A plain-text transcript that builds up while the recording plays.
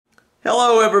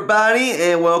Hello everybody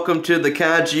and welcome to the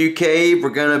Kaiju Cave. We're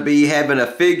going to be having a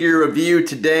figure review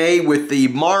today with the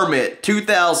Marmit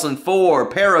 2004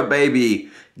 Parababy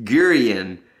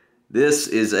Guiron. This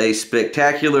is a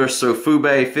spectacular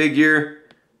Sofubi figure.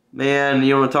 Man,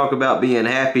 you want to talk about being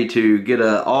happy to get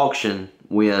an auction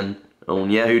win on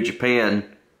Yahoo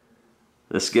Japan.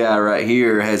 This guy right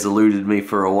here has eluded me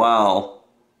for a while.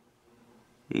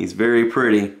 He's very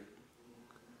pretty.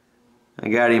 I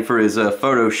got him for his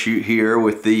photo shoot here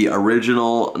with the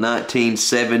original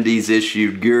 1970s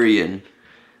issued Guiron.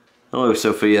 Hello,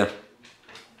 Sophia.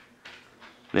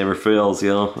 Never fails,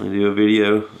 y'all. I do a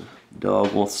video.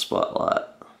 Dog wants the spotlight.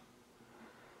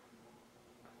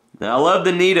 Now, I love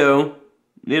the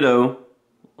NITTO.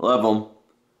 Love them.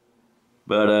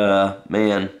 But,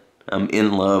 man, I'm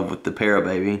in love with the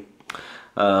Parababy.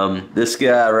 This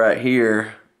guy right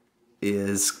here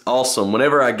is awesome.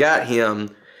 Whenever I got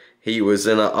him, he was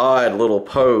in an odd little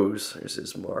pose. There's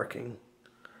his marking.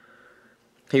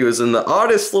 He was in the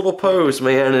oddest little pose,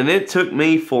 man, and it took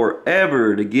me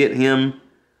forever to get him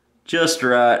just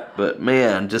right. But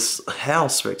man, just how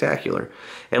spectacular!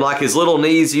 And like his little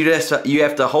knees, you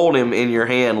have to hold him in your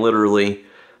hand literally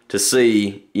to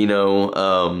see, you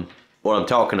know, what I'm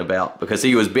talking about, because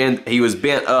he was bent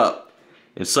up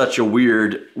in such a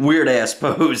weird ass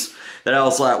pose that I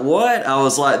was like, what? I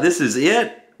was like, this is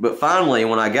it. But finally,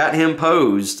 when I got him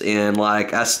posed and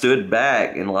like I stood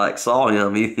back and like saw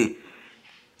him,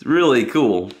 it's really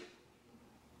cool.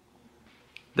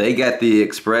 They got the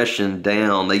expression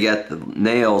down. They got the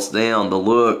nails down, the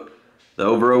look, the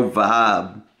overall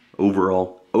vibe.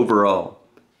 Overall.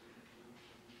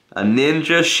 A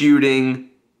ninja shooting,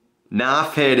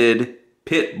 knife-headed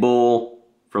pit bull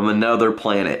from another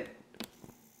planet.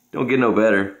 Don't get no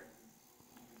better.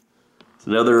 It's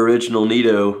another original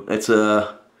NITTO. It's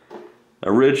a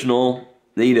original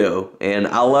NITTO, and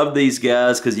I love these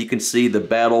guys because you can see the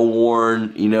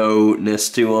battle-worn, you know-ness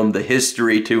to them, the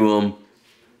history to them.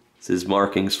 This is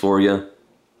markings for you.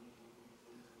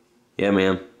 Yeah,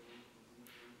 man.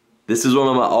 This is one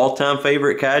of my all-time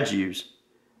favorite Kaijus.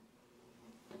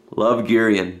 Love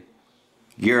Guiron.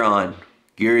 Guiron.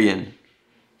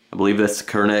 I believe that's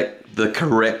the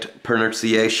correct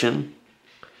pronunciation.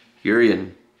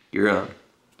 Guiron.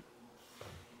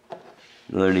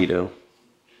 Another NITTO.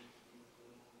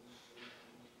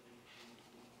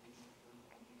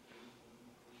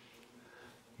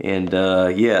 And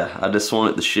yeah, I just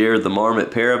wanted to share the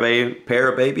Marmit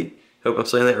Parababy. Hope I'm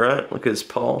saying that right. Look at his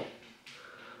paw.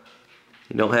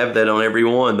 You don't have that on every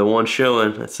one. The one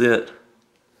showing, that's it.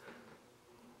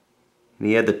 And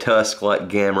he had the tusk like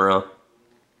Gamera.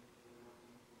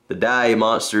 The Dai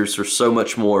monsters are so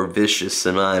much more vicious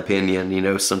in my opinion, you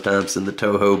know, sometimes in the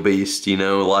Toho Beast, you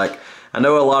know, like, I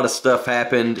know a lot of stuff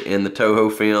happened in the Toho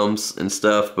films and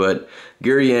stuff, but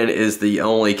Guiron is the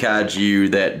only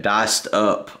Kaiju that diced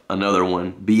up another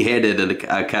one, beheaded a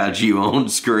Kaiju on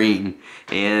screen,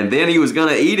 and then he was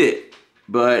gonna eat it,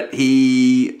 but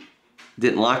he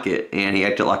didn't like it, and he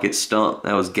acted like it stunk.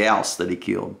 That was Gauss that he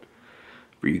killed.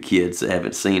 For you kids that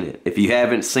haven't seen it. If you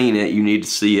haven't seen it, you need to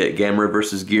see it. Gamera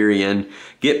vs. Guiron.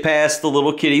 Get past the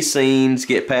little kitty scenes,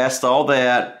 get past all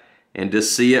that, and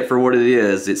just see it for what it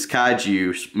is. It's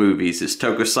Kaiju movies, it's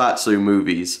Tokusatsu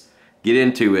movies. Get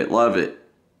into it, love it.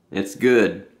 It's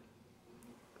good.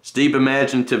 It's deep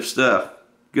imaginative stuff.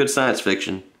 Good science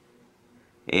fiction.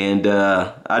 And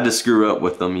I just grew up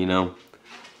with them, you know.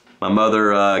 My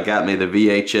mother got me the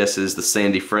VHSs, the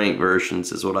Sandy Frank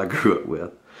versions is what I grew up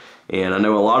with. And I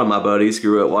know a lot of my buddies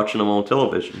grew up watching them on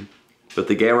television. But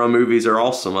the Gamera movies are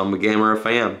awesome. I'm a Gamera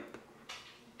fan.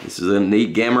 This is a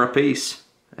neat Gamera piece.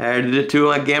 I added it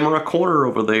to a Gamera corner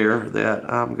over there that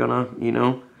I'm gonna, you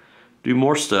know, do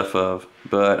more stuff of.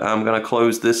 But I'm gonna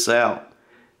close this out.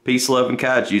 Peace, love, and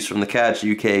Kaijus from the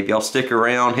Kaiju Cave. Y'all stick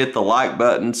around, hit the like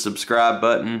button, subscribe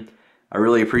button. I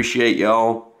really appreciate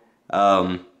y'all.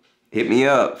 Hit me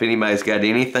up if anybody's got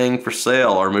anything for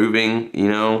sale or moving, you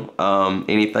know,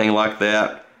 anything like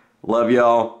that. Love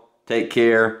y'all. Take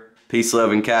care. Peace,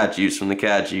 love, and Kaijus from the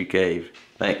Kaiju Cave.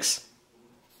 Thanks.